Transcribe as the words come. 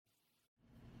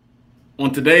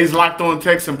On today's Locked On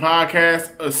Texan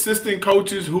podcast, assistant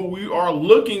coaches who we are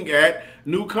looking at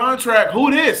new contract. Who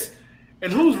this?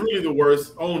 And who's really the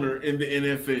worst owner in the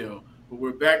NFL? But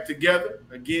we're back together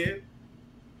again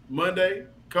Monday.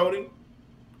 Cody,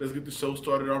 let's get the show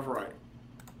started off right.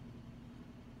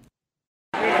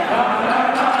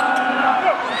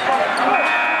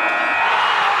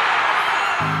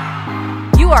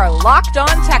 You are Locked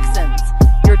On Texans,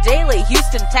 your daily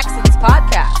Houston Texans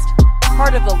podcast.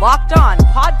 Part of the Locked On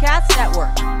Podcast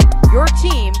Network, your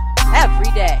team every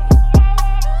day.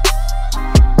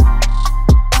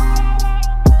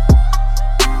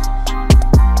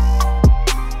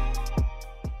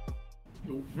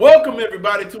 Welcome,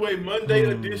 everybody, to a Monday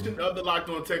edition of the Locked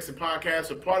On Texans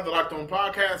podcast, a part of the Locked On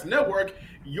Podcast Network,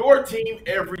 your team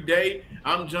every day.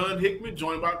 I'm John Hickman,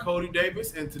 joined by Cody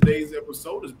Davis, and today's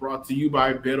episode is brought to you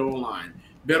by BetOnline.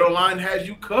 BetOnline has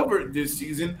you covered this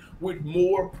season with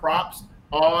more props,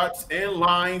 odds, and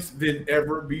lines than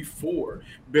ever before.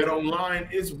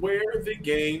 BetOnline is where the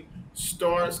game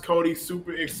starts. Cody,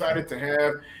 super excited to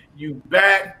have you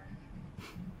back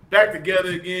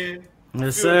together again.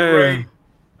 Yes, sir. Great.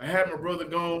 I had my brother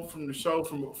gone from the show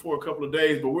for a couple of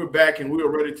days, but we're back and we are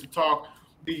ready to talk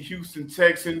the Houston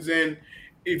Texans. And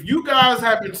if you guys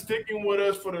have been sticking with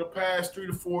us for the past 3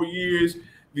 to 4 years,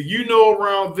 do you know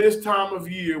around this time of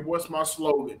year what's my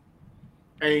slogan?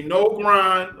 Ain't no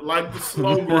grind like the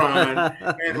slow grind.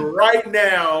 And right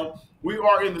now, we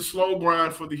are in the slow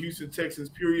grind for the Houston Texans,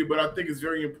 period. But I think it's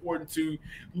very important to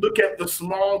look at the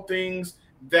small things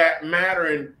that matter.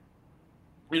 And,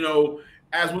 you know,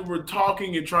 as we were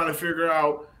talking and trying to figure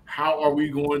out how are we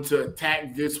going to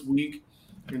attack this week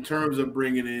in terms of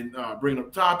bringing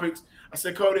up topics, I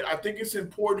said, Cody, I think it's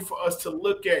important for us to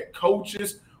look at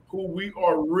coaches who we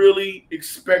are really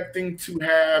expecting to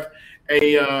have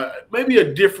maybe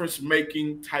a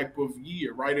difference-making type of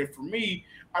year, right? And for me,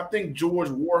 I think George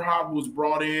Warhop was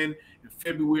brought in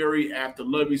February after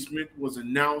Lovie Smith was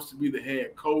announced to be the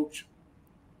head coach.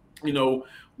 You know,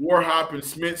 Warhop and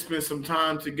Smith spent some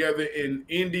time together in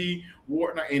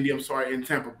in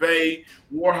Tampa Bay.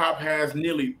 Warhop has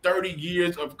nearly 30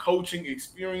 years of coaching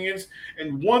experience.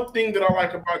 And one thing that I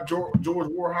like about George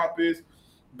Warhop is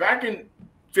back in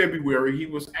February, he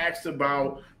was asked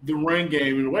about the run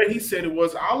game. And the way he said it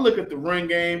was, I'll look at the run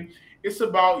game. It's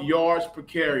about yards per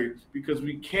carry because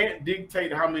we can't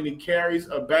dictate how many carries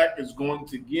a back is going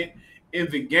to get in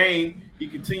the game. He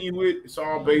continued with, it's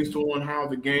all based on how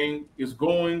the game is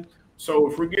going.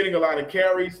 So if we're getting a lot of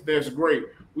carries, that's great.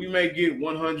 We may get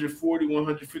 140,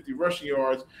 150 rushing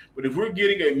yards, but if we're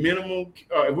getting minimal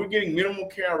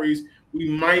carries, we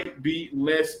might be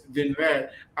less than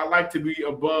that. I like to be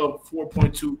above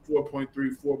 4.2, 4.3,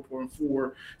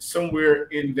 4.4, somewhere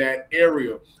in that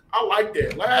area. I like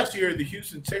that. Last year, the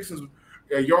Houston Texans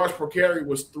yards per carry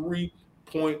was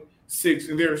 3.6,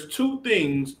 and there's two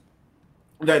things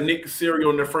that Nick Caserio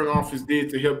and their front office did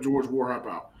to help George Warhop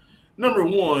out. Number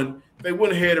one, they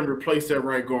went ahead and replaced that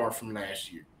right guard from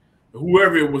last year.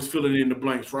 Whoever it was filling in the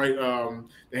blanks, right?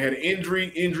 They had an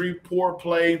injury, poor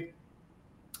play.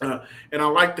 And I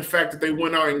like the fact that they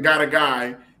went out and got a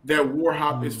guy that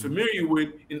Warhop is familiar with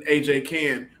in A.J.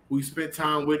 Cann, who he spent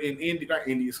time with in I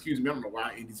don't know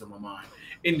why Indy's on my mind,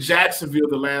 in Jacksonville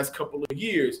the last couple of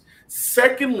years.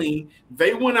 Secondly,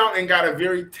 they went out and got a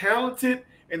very talented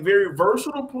and very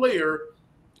versatile player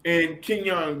in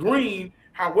Kenyon Green.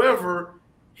 However,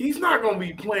 he's not going to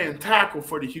be playing tackle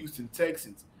for the Houston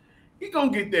Texans. He's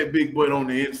going to get that big butt on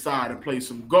the inside and play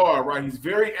some guard, right? He's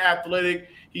very athletic.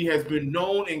 He has been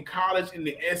known in college in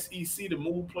the SEC to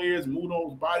move players, move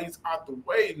those bodies out the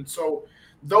way. And so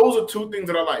those are two things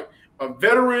that I like. A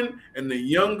veteran and the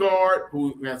young guard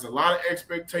who has a lot of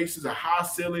expectations, a high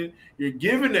ceiling. You're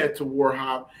giving that to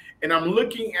Warhop. And I'm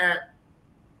looking at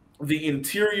the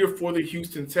interior for the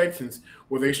Houston Texans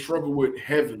where they struggle with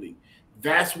heavily.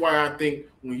 That's why I think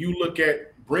when you look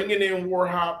at bringing in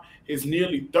Warhop, his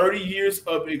nearly 30 years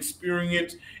of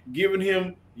experience, giving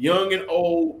him young and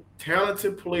old,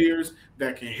 talented players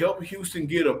that can help Houston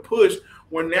get a push,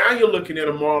 where now you're looking at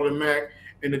a Marlon Mack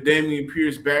and the Damian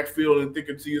Pierce backfield and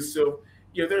thinking to yourself,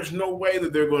 yeah, there's no way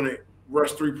that they're going to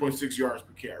rush 3.6 yards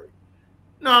per carry.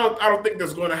 No, I don't think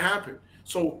that's going to happen.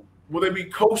 So will they be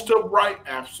coached up right?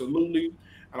 Absolutely.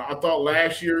 And I thought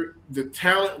last year the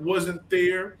talent wasn't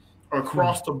there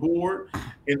across the board,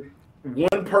 and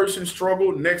one person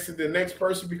struggled next to the next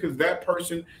person because that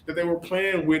person that they were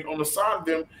playing with on the side of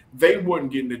them, they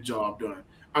wasn't getting the job done.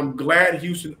 I'm glad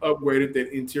Houston upgraded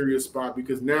that interior spot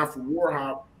because now for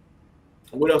Warhop,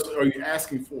 what else are you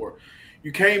asking for?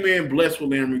 You came in blessed with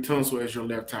Laremy Tunsil as your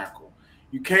left tackle.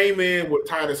 You came in with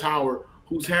Titus Howard,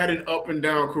 who's had an up and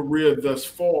down career thus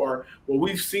far. Well,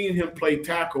 we've seen him play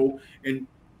tackle, and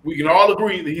we can all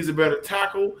agree that he's a better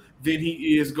tackle than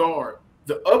he is guard.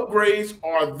 The upgrades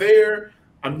are there.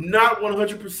 I'm not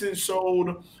 100%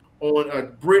 sold on a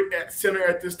Brit at center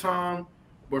at this time,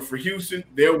 but for Houston,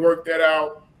 they'll work that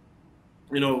out.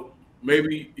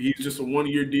 Maybe he's just a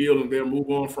one-year deal and they'll move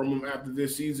on from him after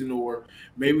this season, or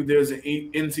maybe there's an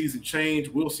in-season change.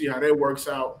 We'll see how that works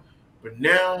out. But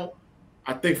now,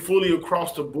 I think fully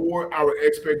across the board, our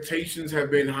expectations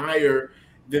have been higher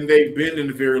than they've been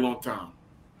in a very long time.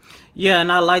 Yeah,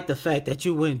 and I like the fact that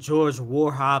you went George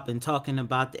Warhop and talking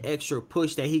about the extra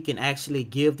push that he can actually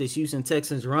give this Houston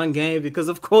Texans run game, because,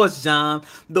 of course, John,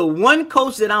 the one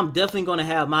coach that I'm definitely going to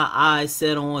have my eyes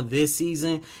set on this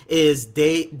season is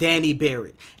Danny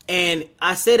Barrett. And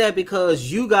I say that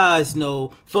because you guys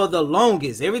know for the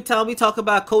longest, every time we talk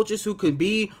about coaches who could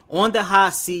be on the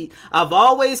hot seat, I've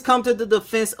always come to the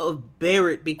defense of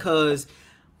Barrett because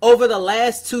over the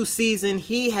last 2 seasons,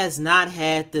 he has not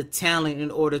had the talent in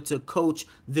order to coach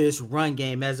this run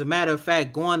game. As a matter of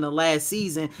fact, going to last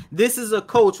season, this is a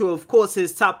coach who, of course,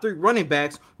 his top 3 running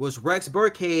backs was Rex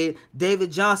Burkhead,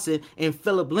 David Johnson, and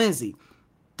Philip Lindsay.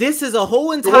 This is a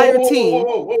whole entire team.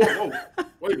 Whoa.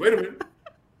 Wait a minute.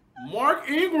 Mark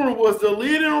Ingram was the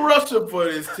leading rusher for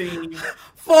this team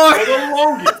for the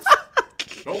longest.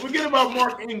 Don't forget about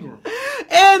Mark Ingram.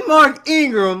 And Mark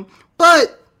Ingram,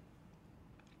 but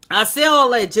I say all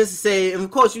that just to say, and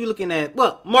of course, you're looking at,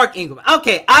 Mark Ingram.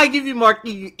 Okay, I give you Mark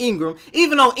Ingram.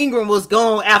 Even though Ingram was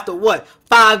gone after,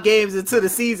 5 games into the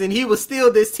season, he was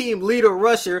still this team leader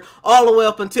rusher all the way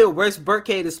up until Rex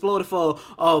Burkhead exploded for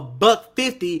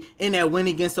 $150 in that win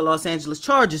against the Los Angeles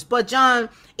Chargers. But, John,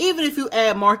 even if you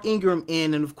add Mark Ingram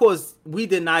in, and of course, we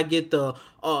did not get the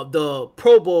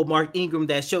Pro Bowl Mark Ingram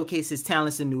that showcased his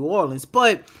talents in New Orleans,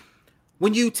 but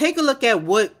when you take a look at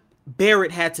what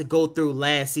Barrett had to go through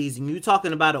last season, you're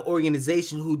talking about an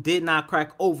organization who did not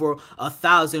crack over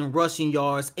 1,000 rushing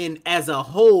yards in as a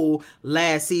whole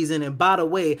last season. And by the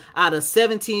way, out of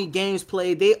 17 games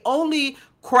played, they only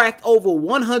cracked over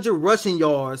 100 rushing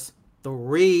yards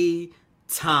 3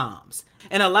 times.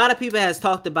 And a lot of people has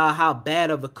talked about how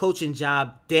bad of a coaching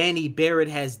job Danny Barrett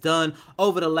has done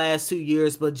over the last 2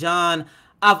 years. But John,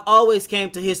 I've always came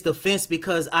to his defense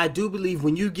because I do believe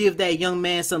when you give that young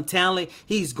man some talent,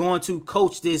 he's going to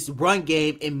coach this run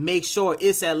game and make sure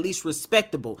it's at least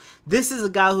respectable. This is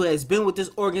a guy who has been with this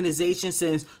organization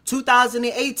since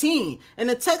 2018. And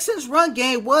the Texans run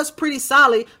game was pretty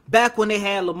solid back when they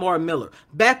had Lamar Miller,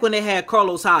 back when they had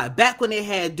Carlos Hyde, back when they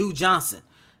had Duke Johnson.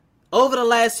 Over the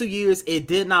last 2 years, it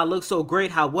did not look so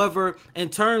great. However, in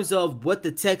terms of what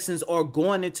the Texans are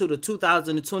going into the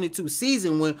 2022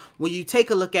 season, when you take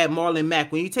a look at Marlon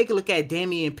Mack, when you take a look at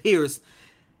Dameon Pierce,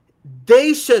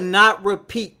 they should not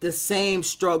repeat the same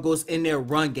struggles in their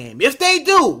run game. If they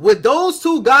do, with those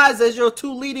 2 guys as your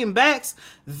 2 leading backs,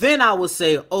 then I would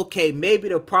say, okay, maybe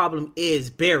the problem is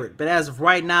Barrett. But as of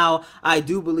right now, I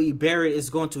do believe Barrett is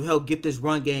going to help get this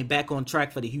run game back on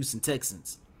track for the Houston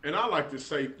Texans. And I like to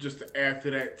say, just to add to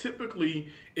that, typically,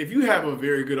 if you have a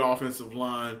very good offensive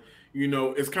line,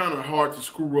 it's kind of hard to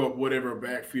screw up whatever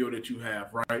backfield that you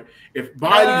have, right? If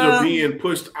bodies are being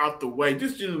pushed out the way,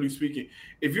 just generally speaking,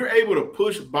 if you're able to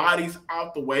push bodies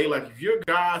out the way, like if your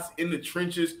guys in the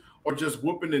trenches are just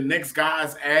whooping the next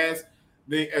guy's ass,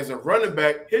 then as a running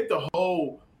back, hit the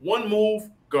hole, one move,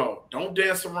 go. Don't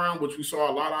dance around, which we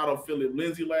saw a lot out of Philip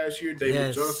Lindsay last year,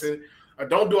 David Johnson.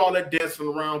 Don't do all that dancing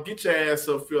around. Get your ass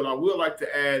upfield. I would like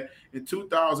to add, in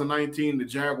 2019, the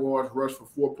Jaguars rushed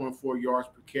for 4.4 yards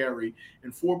per carry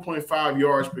and 4.5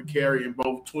 yards per carry in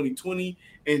both 2020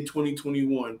 and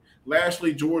 2021.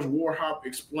 Lastly, George Warhop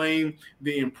explained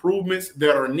the improvements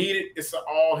that are needed. It's an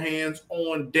all hands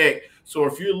on deck. So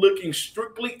if you're looking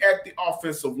strictly at the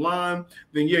offensive line,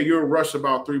 then you'll rush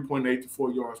about 3.8 to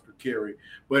 4 yards per carry.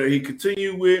 But he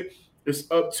continued with,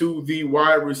 it's up to the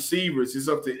wide receivers. It's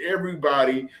up to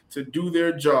everybody to do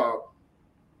their job.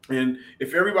 And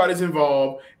if everybody's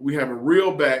involved, we have a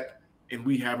real back, and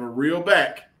we have a real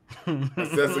back.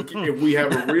 If we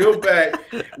have a real back,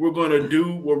 we're going to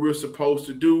do what we're supposed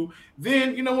to do.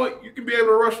 Then, you know what? You can be able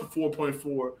to rush for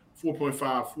 4.4,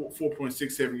 4.5,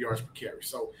 4.67 yards per carry.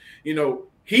 So,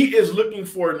 he is looking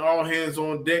for an all hands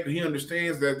on deck. He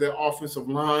understands that the offensive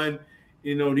line,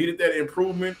 needed that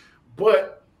improvement.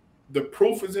 But the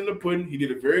proof is in the pudding. He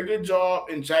did a very good job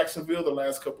in Jacksonville the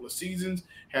last couple of seasons,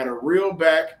 had a real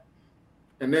back,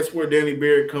 and that's where Danny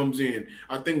Barrett comes in.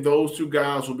 I think those 2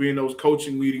 guys will be in those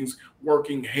coaching meetings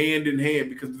working hand in hand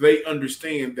because they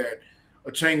understand that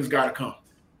a change's got to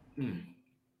come.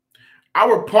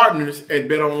 Our partners at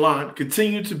BetOnline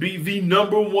continue to be the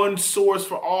number one source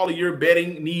for all of your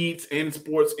betting needs and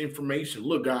sports information.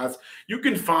 Look, guys, you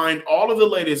can find all of the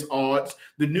latest odds,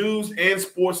 the news and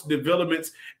sports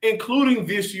developments, including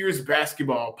this year's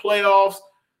basketball playoffs.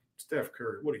 Steph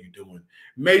Curry, what are you doing?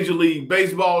 Major League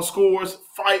Baseball scores,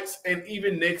 fights, and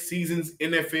even next season's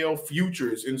NFL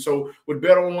futures. And so with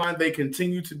BetOnline, they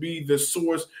continue to be the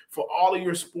source for all of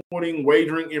your sporting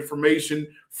wagering information,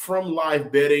 from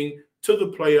live betting to the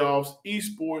playoffs,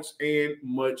 esports, and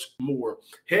much more.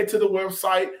 Head to the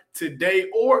website today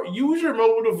or use your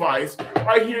mobile device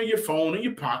right here in your phone, in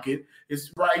your pocket.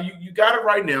 It's right. You got it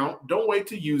right now. Don't wait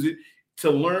to use it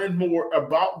to learn more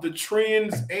about the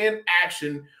trends and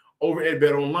action over at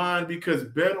BetOnline, because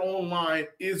BetOnline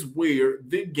is where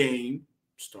the game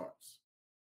starts.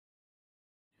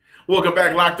 Welcome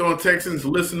back, Locked On Texans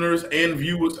listeners and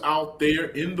viewers out there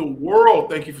in the world.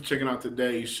 Thank you for checking out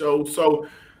today's show. So,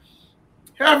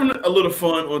 having a little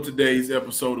fun on today's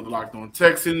episode of the Locked On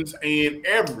Texans, and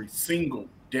every single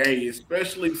day,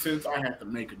 especially since I have to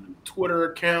make a new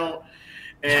Twitter account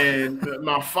and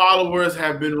my followers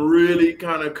have been really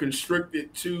kind of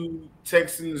constricted to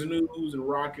Texans news and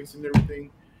Rockets and everything.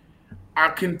 I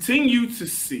continue to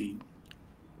see,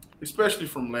 especially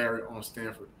from Larry on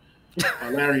Stanford,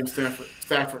 Larry and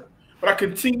Stafford, but I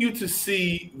continue to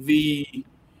see the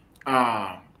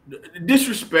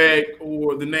disrespect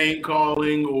or the name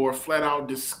calling or flat out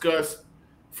disgust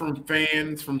from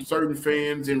certain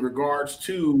fans in regards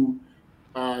to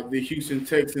the Houston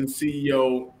Texans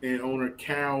CEO and owner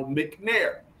Cal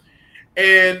McNair.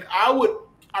 And I would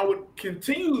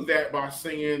continue that by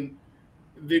saying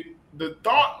the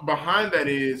thought behind that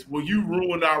is, well, you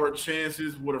ruined our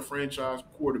chances with a franchise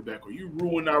quarterback, or you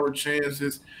ruined our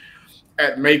chances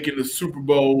at making the Super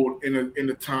Bowl in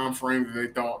the time frame that they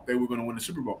thought they were going to win the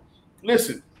Super Bowl.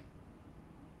 Listen,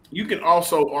 you can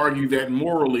also argue that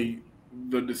morally,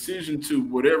 the decision to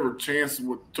whatever chance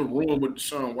to ruin with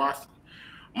Deshaun Watson,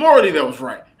 morally that was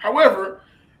right. However,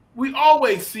 we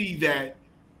always see that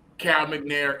Cal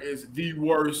McNair is the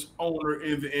worst owner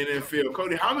in the NFL.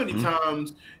 Cody, how many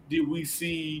times did we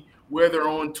see, whether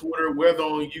on Twitter, whether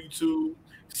on YouTube,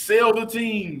 sell the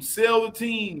team, sell the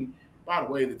team? By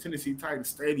the way, the Tennessee Titans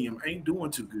Stadium ain't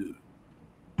doing too good.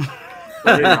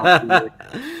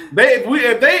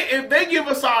 If they give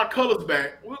us our colors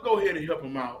back, we'll go ahead and help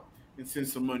them out and send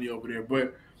some money over there.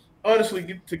 But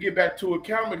honestly, to get back to it,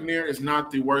 Cal McNair is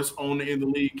not the worst owner in the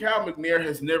league. Cal McNair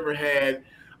has never had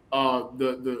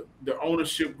the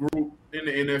ownership group in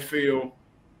the NFL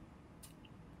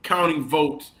counting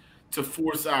votes to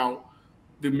force out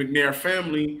the McNair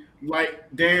family, like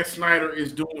Dan Snyder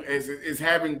is doing, is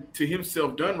having to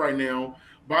himself done right now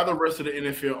by the rest of the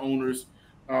NFL owners.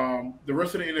 The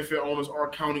rest of the NFL owners are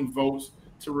counting votes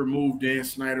to remove Dan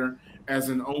Snyder as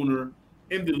an owner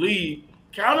in the league.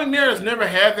 Cal McNair has never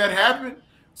had that happen,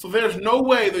 so there's no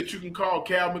way that you can call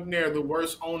Cal McNair the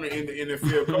worst owner in the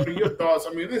NFL. Cody, your thoughts?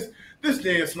 I mean, this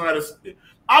Dan Snyder,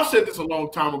 I've said this a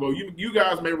long time ago. You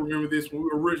guys may remember this when we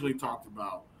originally talked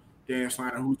about Dan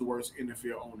Snyder, who's the worst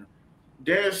NFL owner.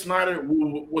 Dan Snyder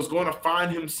was going to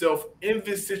find himself in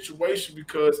this situation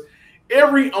because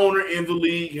every owner in the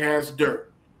league has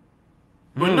dirt.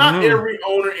 But not every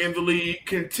owner in the league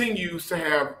continues to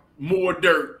have more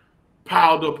dirt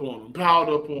piled up on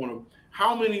them.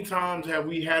 How many times have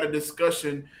we had a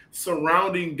discussion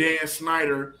surrounding Dan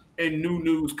Snyder and new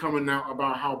news coming out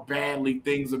about how badly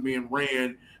things are being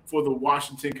ran for the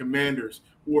Washington Commanders,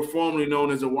 who were formerly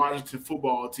known as the Washington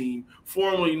football team,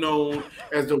 formerly known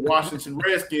as the Washington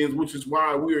Redskins, which is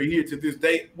why we are here to this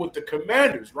day with the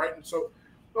Commanders, right? And so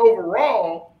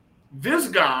overall, this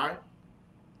guy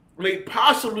may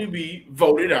possibly be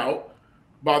voted out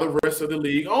by the rest of the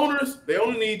league owners. They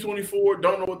only need 24.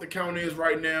 Don't know what the count is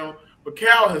right now, but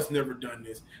Cal has never done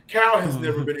this. Cal has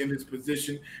never been in this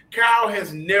position. Cal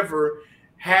has never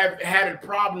had a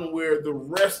problem where the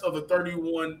rest of the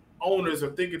 31 owners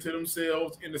are thinking to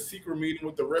themselves in the secret meeting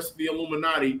with the rest of the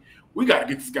Illuminati, we got to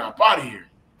get this guy up out of here.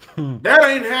 That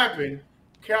ain't happened.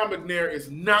 Cal McNair is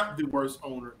not the worst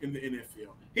owner in the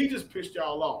NFL. He just pissed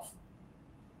y'all off.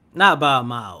 Not by a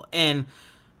mile. And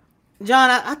John,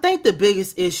 I think the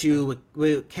biggest issue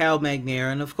with Cal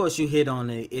McNair, and of course you hit on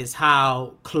it, is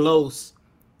how close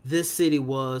this city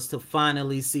was to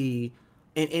finally see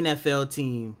an NFL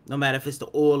team, no matter if it's the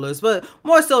Oilers, but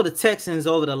more so the Texans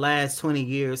over the last 20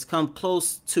 years, come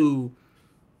close to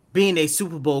being a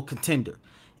Super Bowl contender.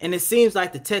 And it seems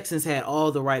like the Texans had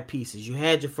all the right pieces. You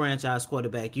had your franchise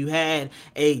quarterback. You had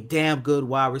a damn good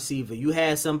wide receiver. You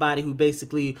had somebody who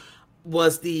basically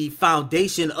was the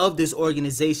foundation of this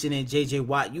organization in JJ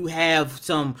Watt. You have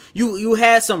some you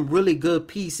had some really good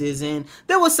pieces, and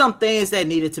there were some things that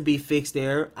needed to be fixed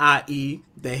there, i.e.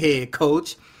 the head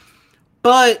coach.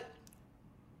 But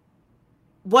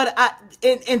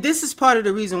and this is part of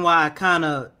the reason why I kind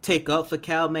of take up for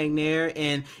Cal McNair.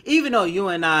 And even though you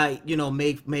and I,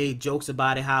 made jokes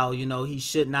about it, how, he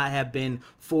should not have been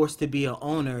forced to be an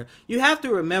owner, you have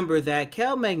to remember that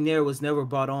Cal McNair was never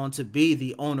brought on to be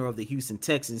the owner of the Houston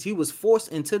Texans. He was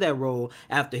forced into that role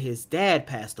after his dad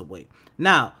passed away.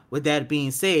 Now, with that being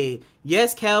said,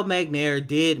 yes, Cal McNair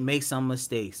did make some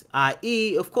mistakes,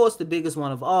 i.e., of course, the biggest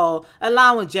one of all,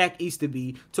 allowing Jack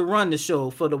Easterby to run the show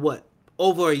for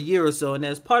over a year or so. And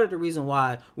that's part of the reason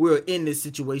why we're in this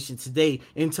situation today,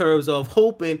 in terms of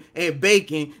hoping and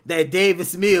baking that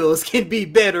Davis Mills can be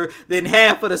better than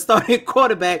half of the starting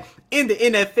quarterback in the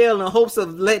NFL, in hopes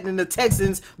of letting the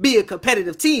Texans be a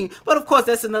competitive team. But of course,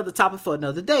 that's another topic for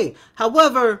another day.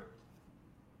 However,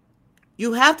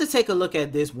 you have to take a look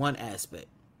at this one aspect.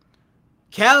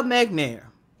 Cal McNair,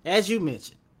 as you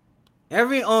mentioned,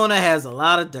 every owner has a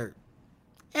lot of dirt.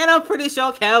 And I'm pretty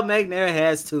sure Cal McNair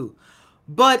has too.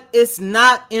 But it's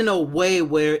not in a way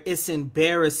where it's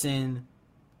embarrassing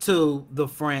to the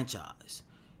franchise.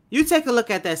 You take a look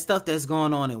at that stuff that's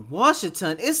going on in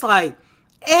Washington. It's like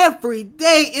every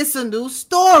day it's a new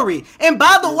story. And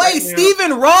by the way,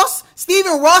 Stephen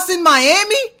Ross in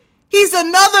Miami, he's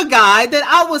another guy that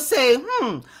I would say,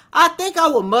 I think I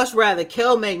would much rather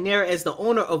Cal McNair as the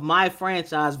owner of my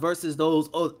franchise versus those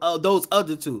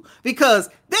other two. Because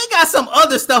they got some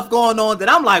other stuff going on that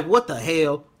I'm like, what the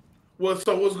hell? Well,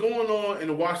 so what's going on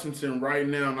in Washington right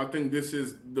now, and I think this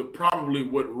is probably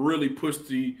what really pushed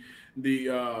put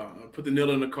the nail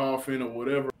in the coffin, or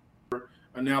whatever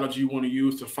analogy you want to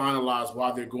use to finalize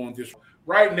why they're going this.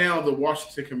 Right now, the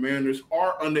Washington Commanders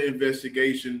are under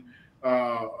investigation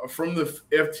from the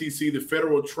FTC, the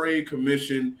Federal Trade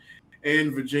Commission,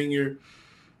 and Virginia,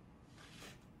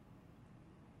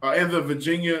 and the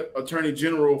Virginia Attorney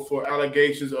General for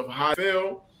allegations of high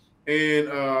fail. And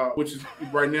which is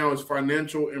right now is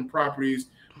financial improprieties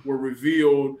were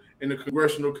revealed in the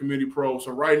Congressional Committee probe.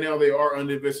 So right now they are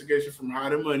under investigation from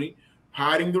hiding money,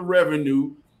 hiding the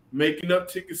revenue, making up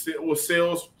tickets or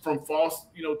sales from false,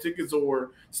 tickets, or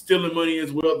stealing money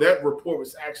as well. That report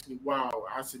was actually wow.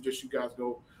 I suggest you guys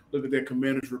go look at that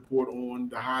Commander's report on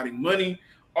the hiding money.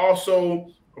 Also,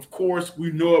 of course,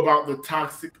 we know about the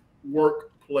toxic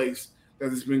workplace that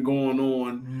has been going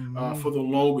on for the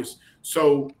longest.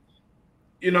 So,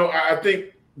 I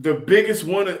think the biggest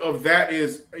one of that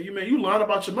is, you lying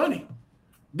about your money.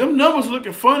 Them numbers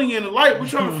looking funny in the light. We're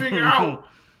trying to figure out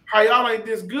how y'all ain't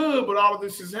this good, but all of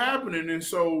this is happening. And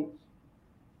so,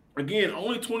 again,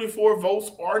 only 24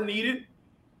 votes are needed.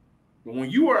 But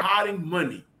when you are hiding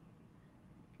money,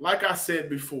 like I said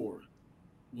before,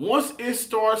 once it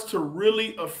starts to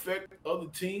really affect other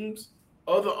teams,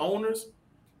 other owners,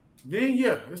 then,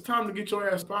 it's time to get your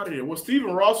ass out of here. What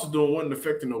Stephen Ross is doing wasn't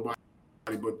affecting nobody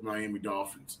but Miami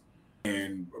Dolphins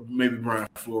and maybe Brian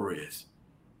Flores.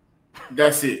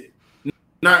 That's it.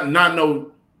 Not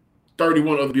no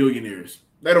 31 other billionaires.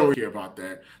 They don't really care about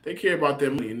that. They care about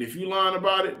their money. And if you lying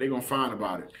about it, they're going to find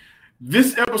about it.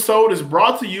 This episode is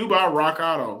brought to you by Rock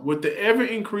Auto. With the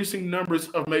ever-increasing numbers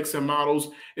of makes and models,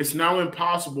 it's now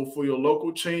impossible for your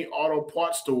local chain auto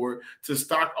parts store to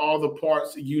stock all the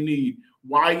parts you need.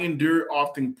 Why endure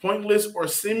often pointless or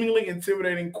seemingly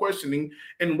intimidating questioning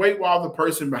and wait while the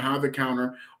person behind the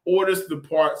counter orders the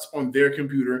parts on their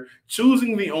computer,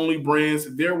 choosing the only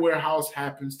brands their warehouse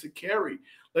happens to carry?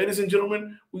 Ladies and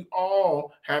gentlemen, we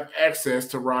all have access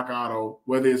to Rock Auto,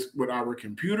 whether it's with our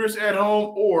computers at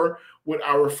home or with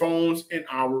our phones in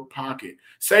our pocket.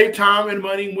 Save time and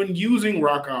money when using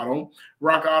Rock Auto.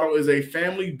 Rock Auto is a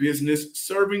family business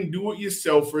serving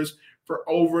do-it-yourselfers for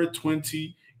over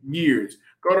 20 years.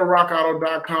 Go to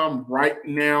rockauto.com right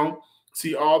now.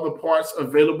 See all the parts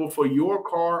available for your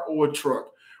car or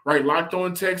truck. Right, Locked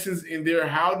On Texans in there.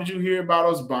 How did you hear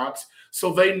about us box?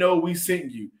 So they know we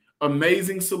sent you.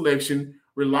 Amazing selection,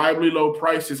 reliably low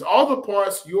prices, all the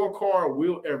parts your car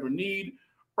will ever need.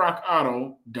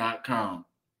 rockauto.com.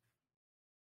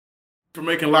 For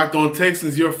making Locked On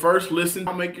Texans your first listen,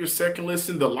 I'll make your second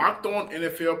listen, the Locked On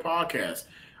NFL podcast.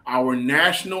 Our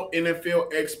national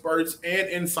NFL experts and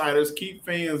insiders keep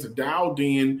fans dialed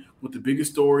in with the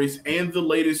biggest stories and the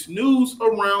latest news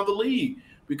around the league,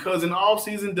 because an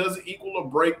offseason doesn't equal a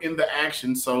break in the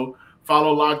action. So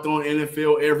follow Locked On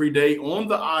NFL every day on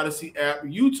the Odyssey app,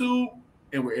 YouTube,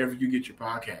 and wherever you get your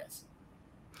podcasts.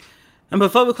 And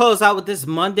before we close out with this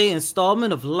Monday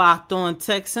installment of Locked On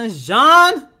Texans,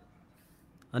 John,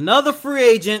 another free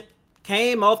agent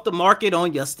came off the market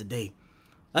on yesterday.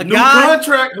 A New guy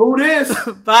contract. Who this?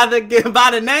 by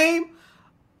the name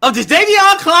of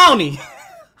Jadeveon Clowney,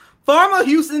 former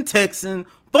Houston Texan,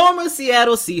 former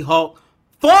Seattle Seahawk,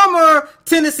 former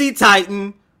Tennessee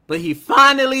Titan, but he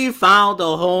finally found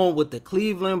a home with the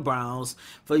Cleveland Browns.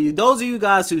 For you, those of you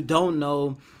guys who don't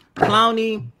know,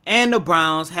 Clowney and the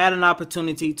Browns had an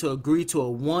opportunity to agree to a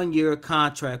 1-year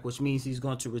contract, which means he's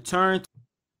going to return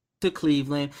to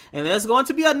Cleveland, and there's going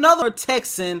to be another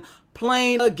Texan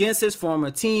playing against his former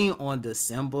team on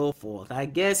December 4th. I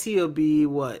guess he'll be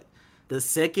the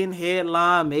second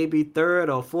headline, maybe third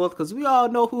or fourth, because we all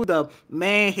know who the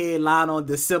main headline on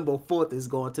December 4th is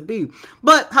going to be.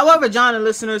 But however, John and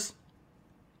listeners,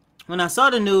 when I saw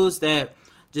the news that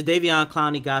Jadeveon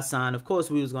Clowney got signed, of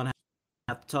course we was going to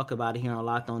have to talk about it here on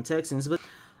Locked On Texans, but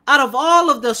out of all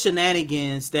of the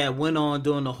shenanigans that went on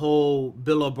during the whole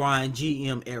Bill O'Brien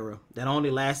GM era that only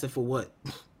lasted for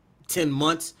 10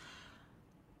 months,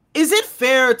 is it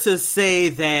fair to say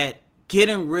that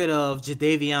getting rid of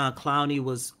Jadeveon Clowney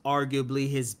was arguably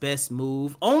his best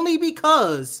move? Only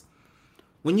because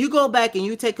when you go back and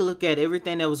you take a look at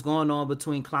everything that was going on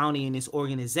between Clowney and his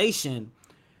organization,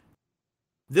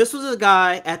 this was a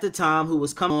guy at the time who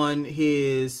was coming on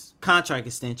his contract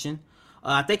extension.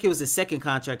 I think it was his second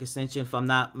contract extension, if I'm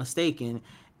not mistaken.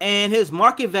 And his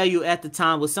market value at the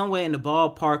time was somewhere in the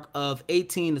ballpark of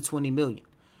 18 to 20 million.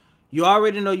 You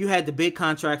already know you had the big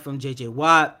contract from J.J.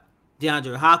 Watt.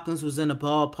 DeAndre Hopkins was in the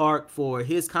ballpark for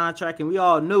his contract. And we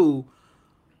all knew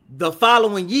the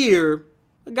following year,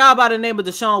 a guy by the name of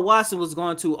Deshaun Watson was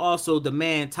going to also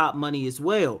demand top money as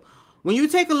well. When you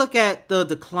take a look at the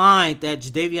decline that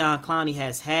Jadeveon Clowney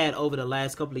has had over the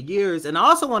last couple of years, and I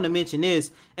also want to mention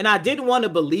this, and I didn't want to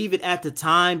believe it at the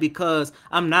time because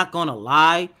I'm not going to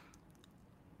lie,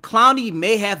 Clowney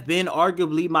may have been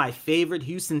arguably my favorite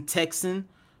Houston Texan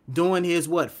during his,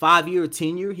 5-year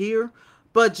tenure here.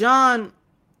 But, John,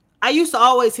 I used to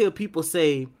always hear people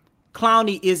say,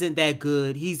 Clowney isn't that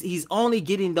good. He's only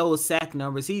getting those sack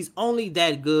numbers. He's only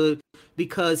that good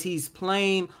because he's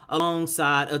playing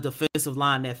alongside a defensive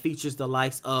line that features the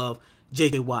likes of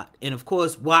J.J. Watt. And, of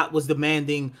course, Watt was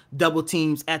demanding double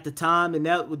teams at the time, and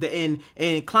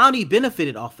Clowney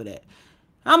benefited off of that.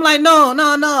 I'm like, no,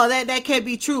 that can't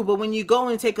be true. But when you go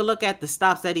and take a look at the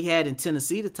stops that he had in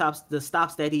Tennessee, the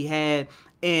stops that he had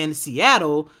in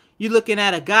Seattle, you're looking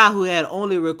at a guy who had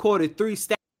only recorded 3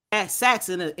 sacks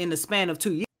in the span of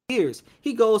 2 years.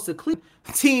 He goes to Cleveland,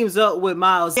 teams up with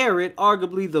Myles Garrett,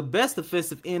 arguably the best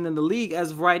defensive end in the league as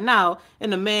of right now,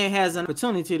 and the man has an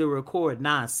opportunity to record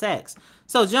 9 sacks.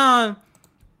 So, John,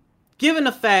 given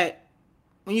the fact,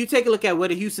 when you take a look at where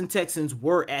the Houston Texans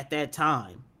were at that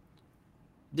time,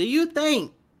 do you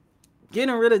think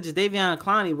getting rid of Jadeveon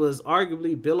Clowney was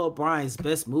arguably Bill O'Brien's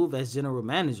best move as general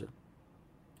manager?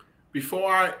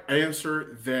 Before I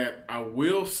answer that, I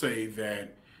will say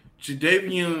that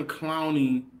Jadeveon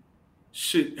Clowney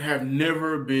should have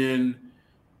never been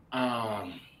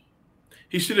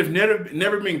he should have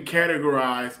never been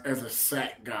categorized as a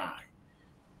sack guy.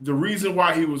 The reason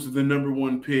why he was the number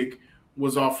 1 pick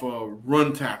was off a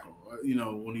run tackle.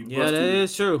 When he busted that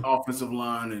is true. The offensive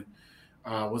line, and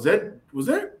was that who was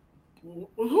that? Who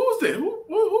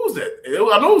was that?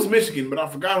 I know it was Michigan, but I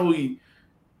forgot who he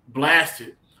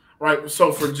blasted. Right,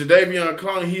 so for Jadeveon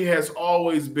Clowney, he has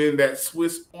always been that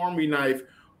Swiss Army knife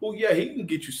who, he can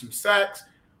get you some sacks,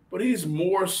 but he's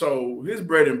more so, his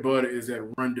bread and butter is that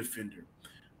run defender.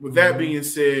 With that being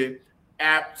said,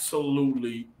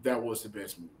 absolutely, that was the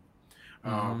best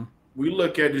move. We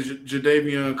look at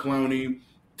Jadeveon Clowney,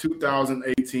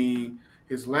 2018,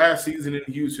 his last season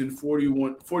in Houston,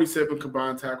 47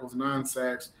 combined tackles, 9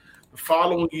 sacks. The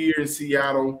following year in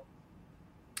Seattle,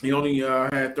 he only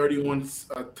had 31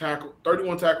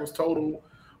 tackles total,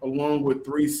 along with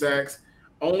 3 sacks.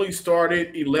 Only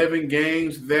started 11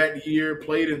 games that year,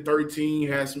 played in 13,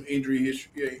 had some injury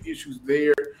issues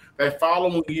there. That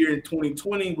following year in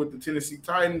 2020 with the Tennessee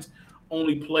Titans,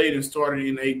 only played and started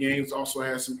in 8 games, also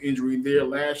had some injury there.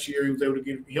 Last year, he was able to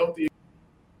get healthy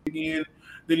again.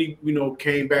 Then he,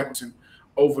 came back with some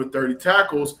over 30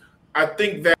 tackles. I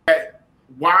think that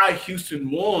why Houston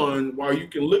won, while you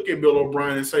can look at Bill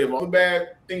O'Brien and say, of all the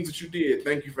bad things that you did,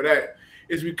 thank you for that,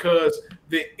 is because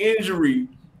the injury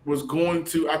was going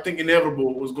to, I think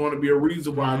inevitable, was going to be a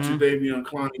reason why Jadeveon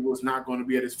Clowney was not going to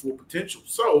be at his full potential.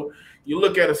 So you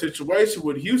look at a situation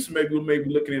with Houston, maybe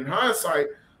looking in hindsight,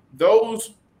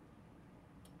 those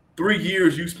 3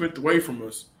 years you spent away from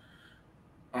us,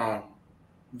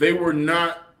 they were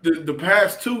not, the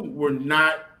past 2 were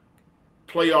not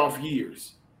playoff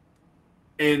years.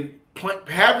 And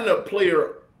having a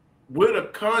player with a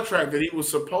contract that he was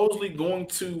supposedly going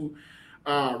to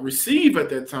receive at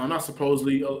that time, not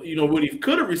supposedly, what he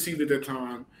could have received at that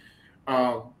time,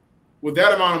 with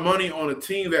that amount of money on a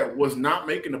team that was not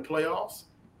making the playoffs,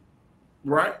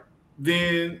 right?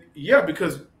 Then, yeah,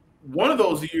 because one of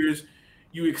those years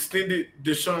you extended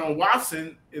Deshaun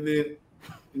Watson, and then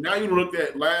now you looked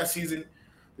at last season,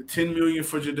 the $10 million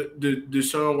for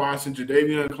Deshaun Watson,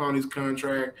 Jadeveon Clowney's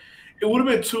contract. It would have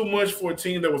been too much for a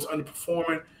team that was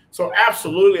underperforming. So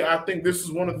absolutely, I think this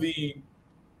is one of the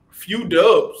few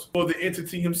dubs for the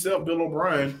entity himself, Bill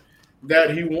O'Brien,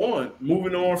 that he won.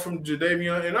 Moving on from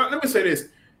Jadeveon, and let me say this: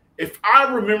 if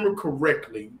I remember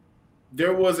correctly,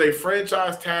 there was a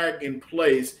franchise tag in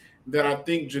place that I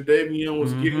think Jadeveon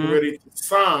was getting ready to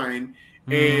sign,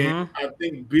 and I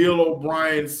think Bill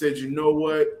O'Brien said, "You know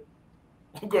what?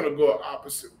 I'm gonna go an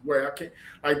opposite way. I can't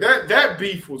like that." That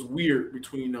beef was weird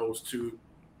between those two,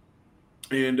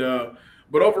 and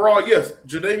but overall, yes,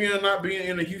 Jadeveon not being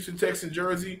in a Houston Texans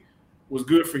jersey was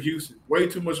good for Houston. Way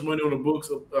too much money on the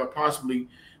books, possibly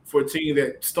for a team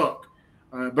that stunk.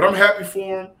 But I'm happy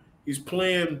for him. He's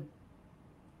playing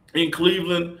in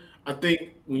Cleveland. I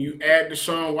think when you add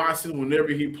Deshaun Watson, whenever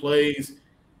he plays,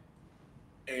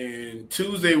 and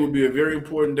Tuesday will be a very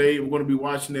important day. We're going to be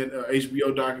watching that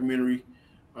HBO documentary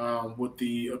with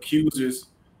the accusers.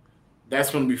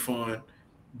 That's going to be fun.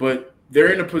 But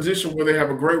they're in a position where they have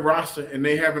a great roster and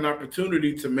they have an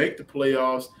opportunity to make the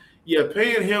playoffs. Yeah,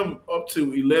 paying him up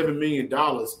to $11 million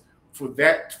for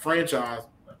that franchise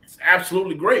is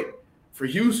absolutely great. For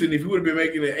Houston, if you would have been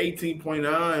making it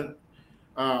 18.9,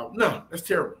 no, that's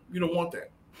terrible. You don't want that.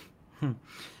 And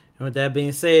with that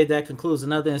being said, that concludes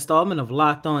another installment of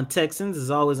Locked On Texans.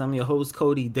 As always, I'm your host,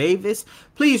 Cody Davis.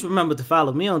 Please remember to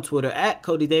follow me on Twitter at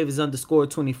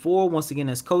CodyDavis_24. Once again,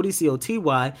 that's Cody,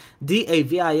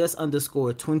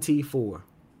 COTYDAVIS_24.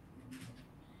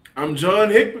 I'm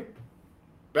John Hickman.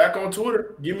 Back on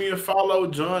Twitter. Give me a follow,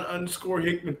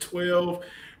 John_Hickman12.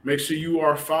 Make sure you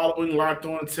are following Locked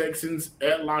On Texans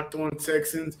at Locked On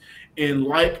Texans, and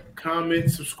like, comment,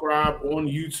 subscribe on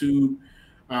YouTube.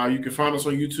 You can find us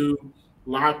on YouTube,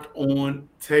 Locked On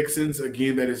Texans.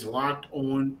 Again, that is Locked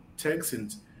On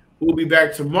Texans. We'll be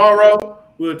back tomorrow.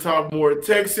 We'll talk more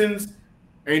Texans.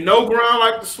 Ain't no ground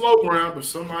like the slow ground, but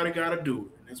somebody got to do it.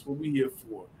 And that's what we're here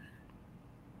for.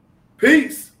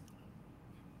 Peace.